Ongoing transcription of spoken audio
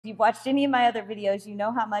If you've watched any of my other videos, you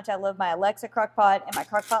know how much I love my Alexa Crockpot and my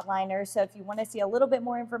Crockpot liners. So if you want to see a little bit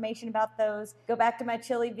more information about those, go back to my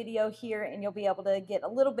chili video here and you'll be able to get a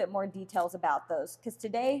little bit more details about those. Because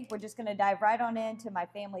today we're just going to dive right on into my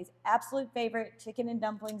family's absolute favorite chicken and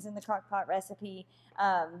dumplings in the Crockpot recipe.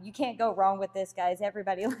 You can't go wrong with this, guys.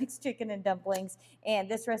 Everybody likes chicken and dumplings, and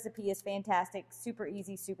this recipe is fantastic, super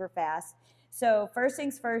easy, super fast. So first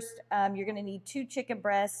things first, you're going to need 2 chicken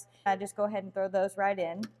breasts. Just go ahead and throw those right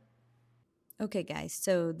in. Okay, guys,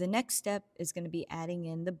 so the next step is going to be adding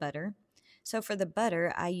in the butter. So for the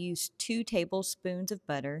butter, I use 2 tablespoons of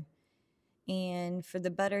butter. And for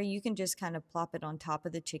the butter, you can just kind of plop it on top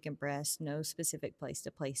of the chicken breast, no specific place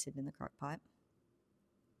to place it in the crock pot.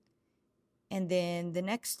 And then the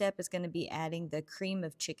next step is going to be adding the cream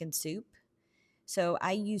of chicken soup. So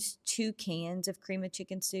I use 2 cans of cream of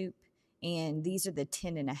chicken soup, and these are the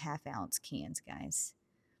 10.5-ounce cans, guys.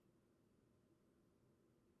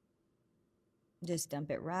 Just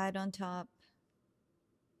dump it right on top.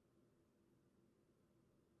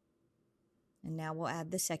 And now we'll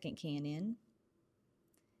add the second can in.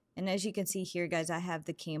 And as you can see here, guys, I have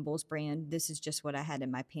the Campbell's brand. This is just what I had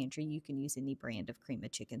in my pantry. You can use any brand of cream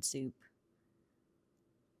of chicken soup.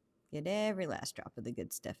 Get every last drop of the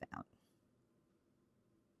good stuff out.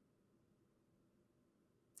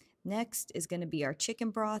 Next is going to be our chicken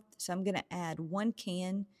broth. So I'm going to add 1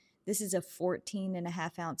 can. This is a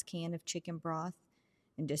 14.5-ounce can of chicken broth.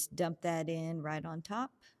 And just dump that in right on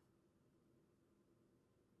top.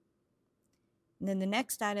 And then the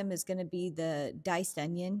next item is going to be the diced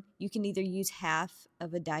onion. You can either use half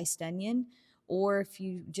of a diced onion, or if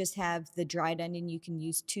you just have the dried onion, you can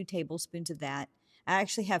use 2 tablespoons of that. I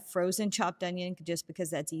actually have frozen chopped onion just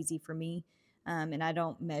because that's easy for me. And I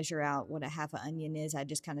don't measure out what a half an onion is. I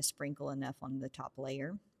just kind of sprinkle enough on the top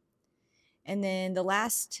layer. And then the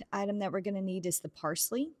last item that we're going to need is the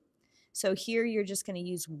parsley. So here you're just going to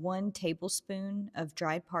use 1 tablespoon of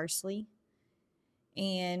dried parsley.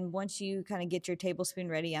 And once you kind of get your tablespoon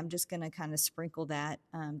ready, I'm just going to kind of sprinkle that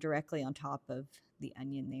directly on top of the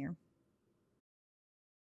onion there.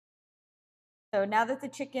 So now that the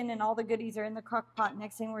chicken and all the goodies are in the crock pot,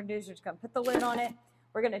 next thing we're going to do is we're just going to put the lid on it.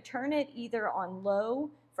 We're going to turn it either on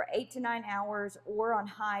low for 8 to 9 hours or on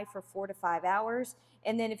high for 4 to 5 hours.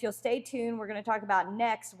 And then if you'll stay tuned, we're going to talk about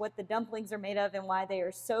next what the dumplings are made of and why they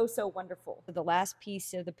are so, so wonderful. So the last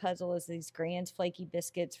piece of the puzzle is these Grand's flaky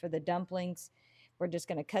biscuits for the dumplings. We're just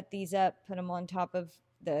going to cut these up, put them on top of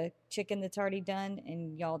the chicken that's already done,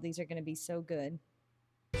 and y'all, these are going to be so good.